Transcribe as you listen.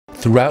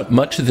Throughout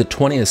much of the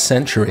 20th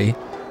century,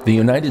 the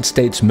United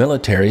States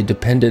military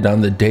depended on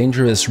the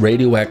dangerous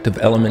radioactive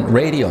element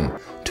radium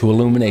to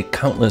illuminate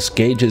countless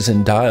gauges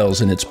and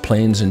dials in its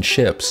planes and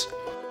ships.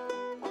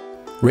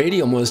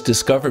 Radium was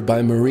discovered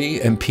by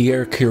Marie and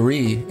Pierre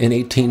Curie in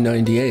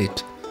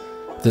 1898.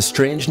 The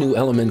strange new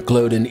element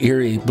glowed an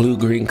eerie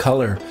blue-green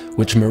color,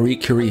 which Marie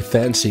Curie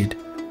fancied.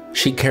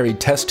 She carried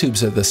test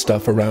tubes of the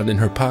stuff around in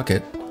her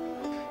pocket.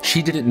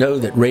 She didn't know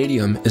that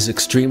radium is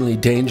extremely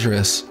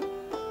dangerous.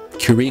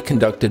 Curie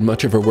conducted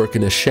much of her work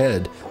in a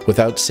shed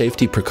without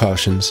safety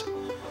precautions.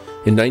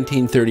 In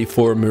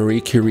 1934,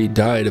 Marie Curie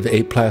died of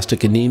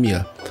aplastic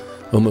anemia,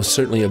 almost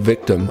certainly a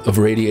victim of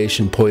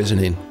radiation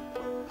poisoning.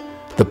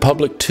 The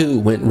public too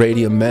went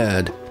radium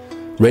mad.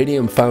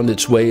 Radium found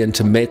its way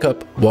into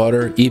makeup,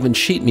 water, even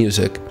sheet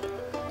music.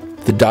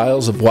 The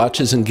dials of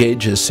watches and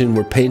gauges soon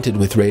were painted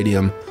with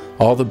radium,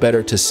 all the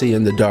better to see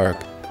in the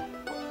dark.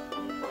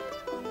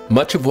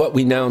 Much of what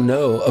we now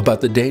know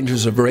about the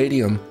dangers of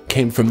radium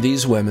came from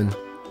these women.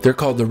 They're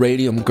called the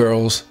Radium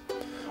Girls.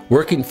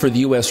 Working for the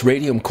U.S.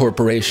 Radium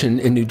Corporation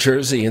in New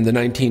Jersey in the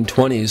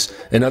 1920s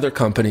and other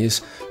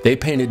companies, they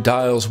painted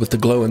dials with the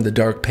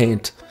glow-in-the-dark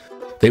paint.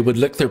 They would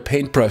lick their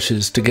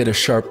paintbrushes to get a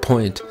sharp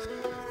point.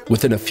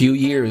 Within a few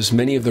years,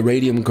 many of the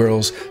Radium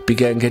Girls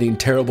began getting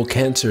terrible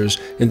cancers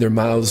in their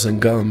mouths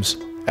and gums.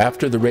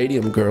 After the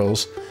Radium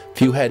Girls,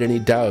 few had any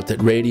doubt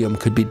that radium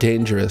could be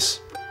dangerous.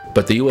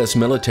 But the U.S.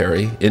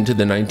 military, into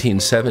the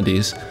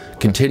 1970s,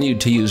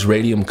 continued to use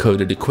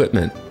radium-coated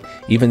equipment,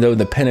 even though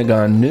the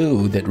Pentagon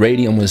knew that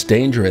radium was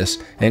dangerous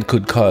and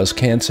could cause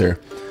cancer.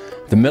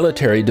 The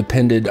military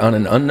depended on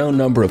an unknown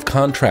number of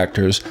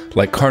contractors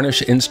like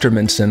Carnish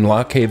Instruments in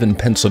Lock Haven,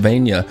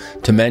 Pennsylvania,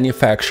 to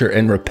manufacture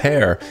and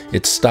repair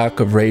its stock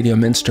of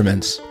radium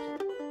instruments.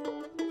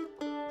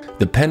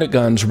 The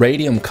Pentagon's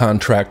radium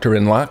contractor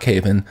in Lock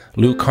Haven,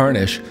 Lou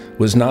Carnish,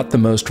 was not the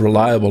most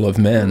reliable of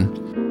men.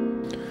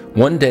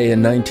 One day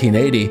in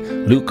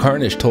 1980, Lou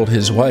Carnish told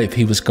his wife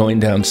he was going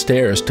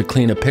downstairs to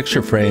clean a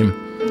picture frame.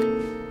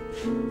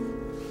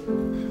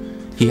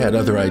 He had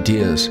other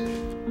ideas.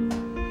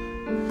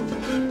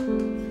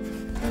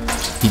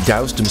 He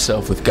doused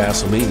himself with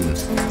gasoline.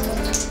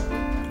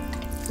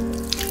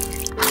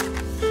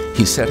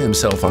 He set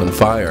himself on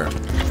fire.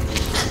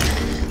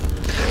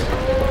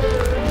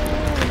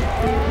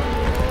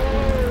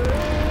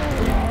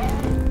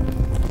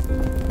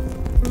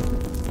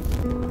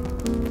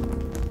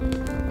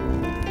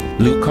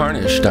 Lou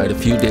Carnish died a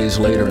few days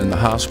later in the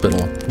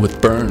hospital with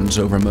burns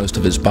over most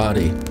of his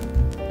body.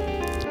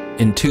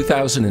 In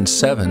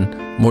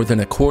 2007, more than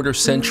a quarter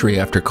century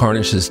after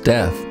Carnish's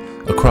death,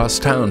 across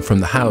town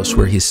from the house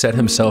where he set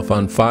himself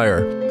on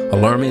fire,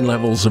 alarming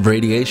levels of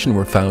radiation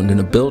were found in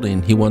a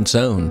building he once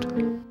owned.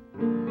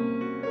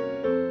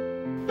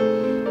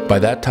 By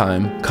that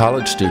time,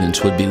 college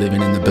students would be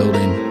living in the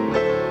building.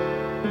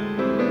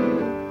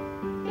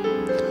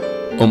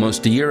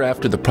 Almost a year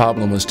after the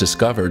problem was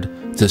discovered,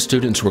 the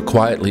students were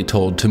quietly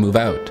told to move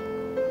out.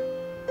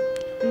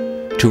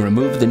 To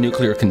remove the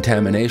nuclear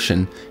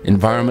contamination,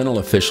 environmental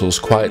officials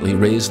quietly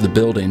razed the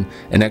building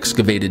and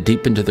excavated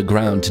deep into the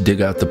ground to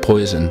dig out the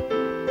poison.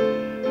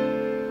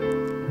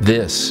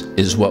 This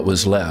is what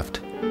was left.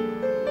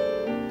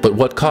 But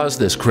what caused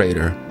this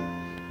crater?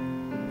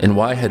 And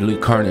why had Lou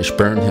Carnish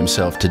burned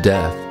himself to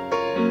death?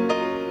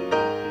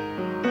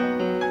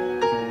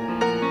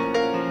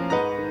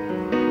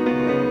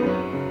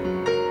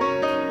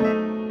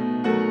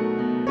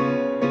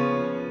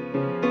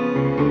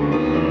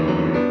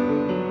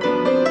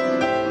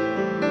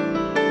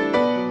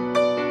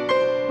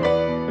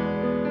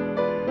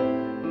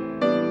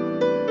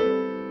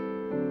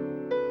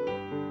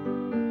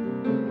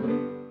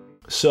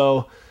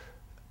 So,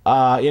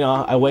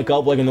 I wake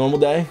up like a normal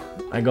day.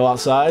 I go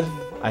outside.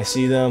 I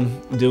see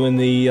them doing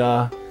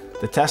the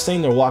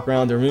testing. They're walking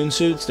around their moon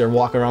suits. They're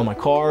walking around my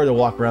car. They're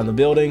walking around the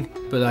building.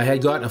 But I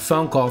had gotten a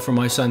phone call from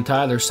my son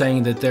Tyler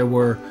saying that there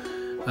were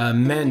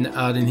men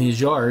out in his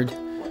yard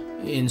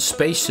in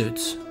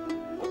spacesuits.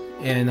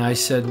 And I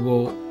said,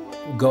 well,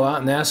 go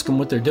out and ask them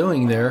what they're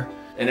doing there.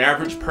 An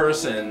average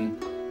person,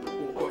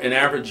 an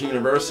average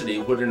university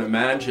wouldn't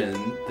imagine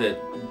that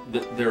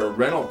there are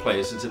rental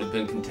places that have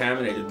been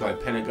contaminated by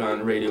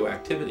Pentagon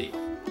radioactivity.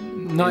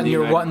 Not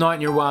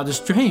in your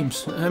wildest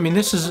dreams. I mean,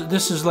 this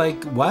is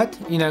like, what?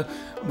 You know,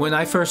 when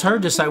I first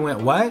heard this, I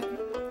went, what?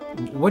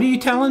 What are you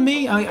telling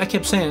me? I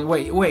kept saying,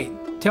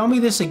 wait, tell me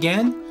this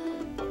again.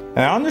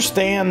 And I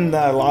understand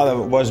that a lot of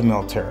it was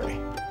military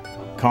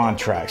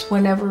contracts.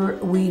 Whenever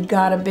we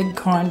got a big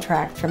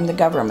contract from the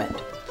government,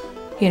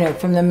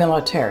 from the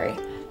military,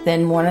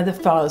 then one of the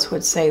fellows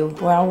would say,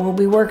 well, we'll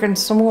be working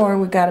some more.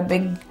 We got a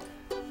big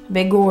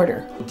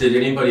order. Did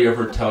anybody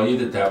ever tell you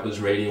that that was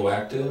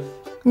radioactive?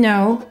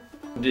 No.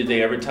 Did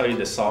they ever tell you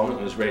the solvent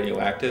was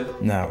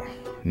radioactive? No.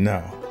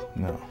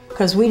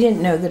 Because we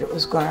didn't know that it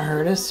was going to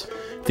hurt us.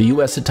 The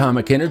U.S.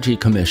 Atomic Energy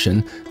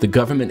Commission, the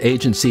government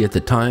agency at the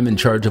time in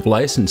charge of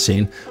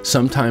licensing,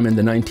 sometime in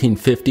the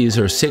 1950s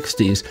or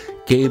 60s,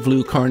 gave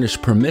Lou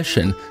Carnish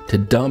permission to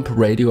dump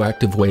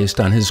radioactive waste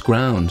on his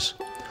grounds.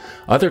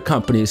 Other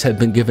companies have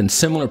been given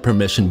similar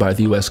permission by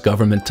the U.S.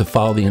 government to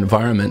foul the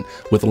environment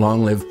with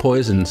long-lived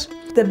poisons.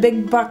 The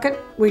big bucket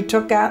we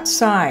took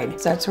outside.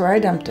 That's where I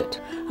dumped it.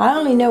 I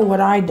only know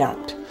what I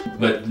dumped.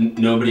 But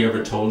nobody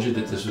ever told you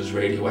that this was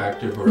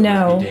radioactive or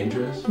No. might be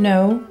dangerous?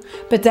 No,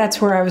 but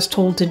that's where I was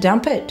told to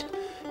dump it.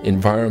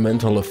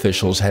 Environmental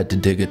officials had to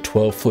dig a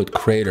 12-foot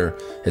crater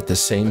at the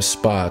same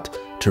spot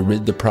to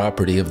rid the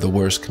property of the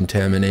worst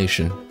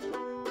contamination.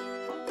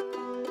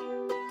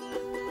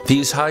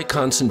 These high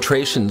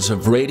concentrations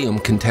of radium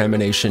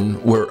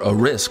contamination were a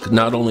risk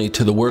not only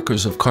to the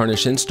workers of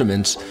Carnish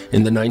Instruments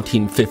in the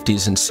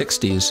 1950s and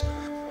 60s.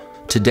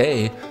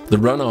 Today, the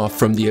runoff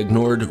from the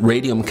ignored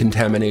radium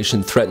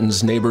contamination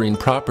threatens neighboring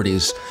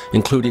properties,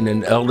 including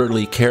an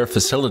elderly care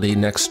facility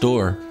next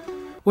door.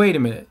 Wait a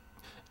minute.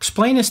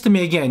 Explain this to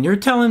me again. You're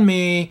telling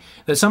me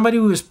that somebody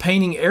who was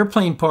painting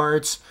airplane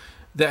parts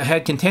that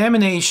had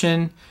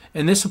contamination,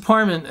 and this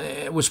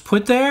apartment was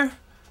put there,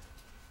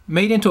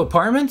 made into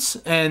apartments,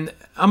 and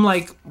I'm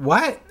like,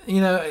 what?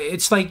 You know,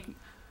 it's like...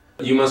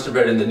 You must have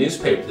read in the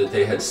newspaper that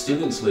they had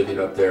students living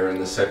up there on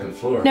the second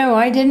floor. No,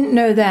 I didn't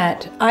know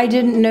that. I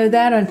didn't know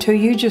that until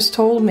you just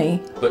told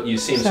me. But you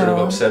seem sort of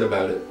upset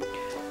about it.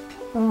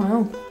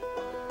 Oh,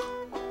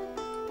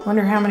 well.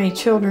 Wonder how many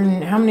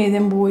children, how many of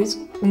them boys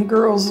and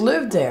girls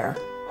lived there.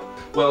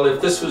 Well,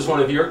 if this was one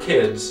of your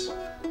kids,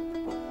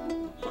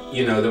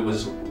 you know, that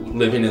was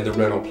living in the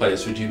rental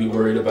place, would you be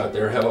worried about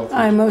their health?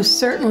 I most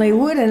certainly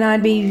would, and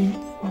I'd be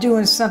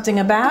doing something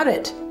about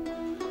it.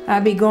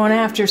 I'd be going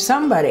after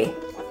somebody.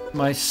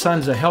 My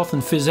son's a health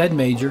and phys ed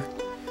major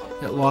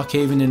at Lock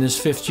Haven in his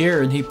 5th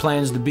year, and he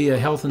plans to be a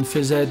health and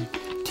phys ed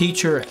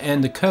teacher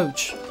and a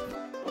coach.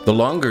 The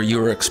longer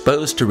you are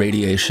exposed to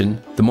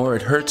radiation, the more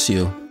it hurts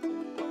you.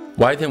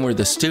 Why then were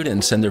the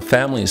students and their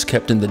families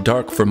kept in the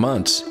dark for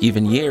months,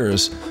 even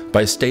years,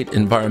 by state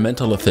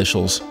environmental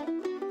officials?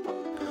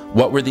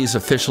 What were these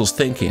officials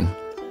thinking?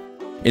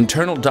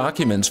 Internal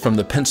documents from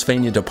the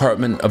Pennsylvania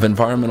Department of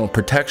Environmental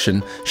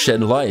Protection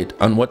shed light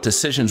on what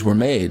decisions were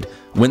made,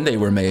 when they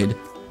were made,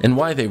 and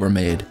why they were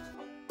made.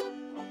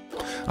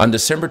 On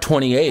December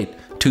 28,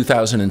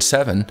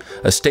 2007,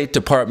 a State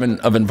Department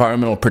of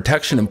Environmental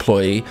Protection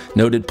employee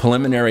noted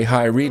preliminary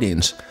high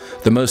readings.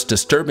 The most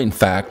disturbing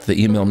fact,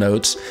 the email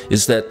notes,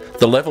 is that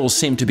the levels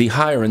seemed to be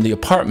higher in the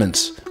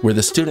apartments where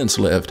the students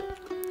lived.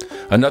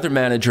 Another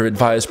manager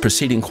advised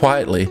proceeding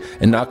quietly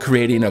and not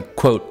creating a,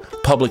 quote,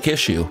 public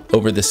issue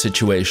over the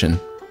situation.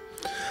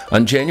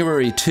 On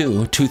January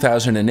 2,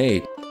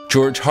 2008,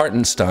 George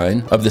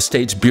Hartenstein of the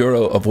state's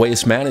Bureau of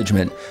Waste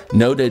Management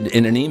noted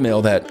in an email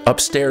that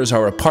upstairs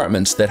are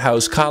apartments that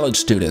house college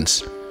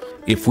students.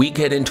 If we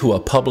get into a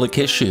public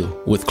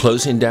issue with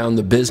closing down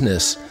the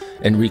business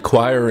and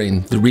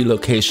requiring the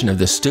relocation of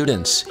the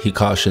students, he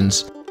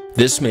cautions,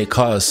 this may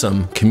cause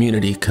some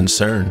community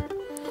concern.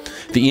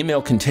 The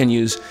email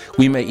continues,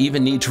 we may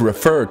even need to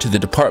refer to the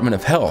Department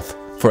of Health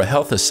for a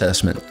health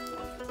assessment.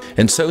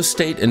 And so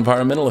state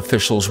environmental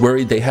officials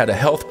worried they had a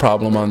health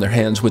problem on their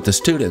hands with the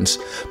students,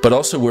 but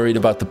also worried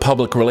about the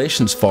public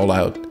relations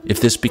fallout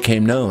if this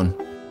became known.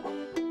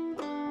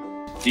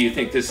 Do you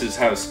think this is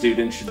how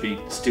students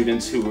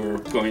who are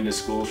going to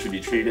school should be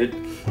treated?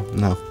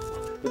 No.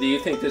 Do you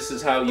think this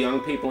is how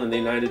young people in the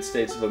United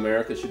States of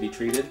America should be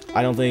treated?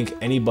 I don't think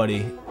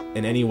anybody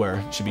in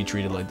anywhere should be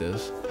treated like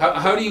this.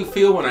 How do you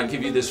feel when I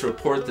give you this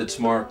report that's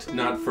marked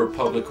not for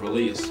public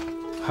release?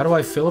 How do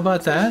I feel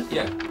about that?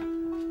 Yeah.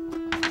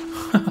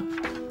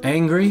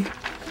 Angry,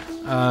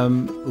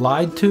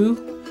 lied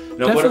to.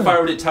 Now, what if I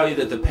were to tell you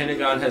that the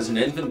Pentagon has an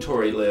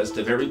inventory list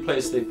of every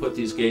place they put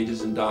these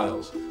gauges and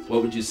dials?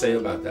 What would you say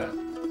about that?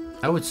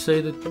 I would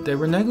say that they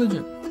were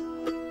negligent.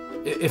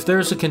 If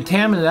there's a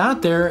contaminant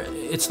out there,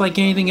 it's like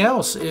anything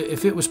else.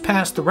 If it was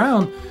passed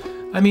around,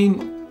 I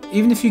mean,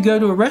 even if you go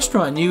to a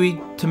restaurant and you eat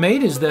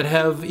tomatoes that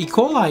have E.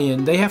 coli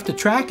in, they have to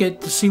track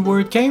it to see where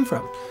it came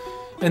from.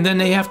 And then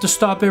they have to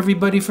stop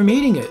everybody from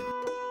eating it.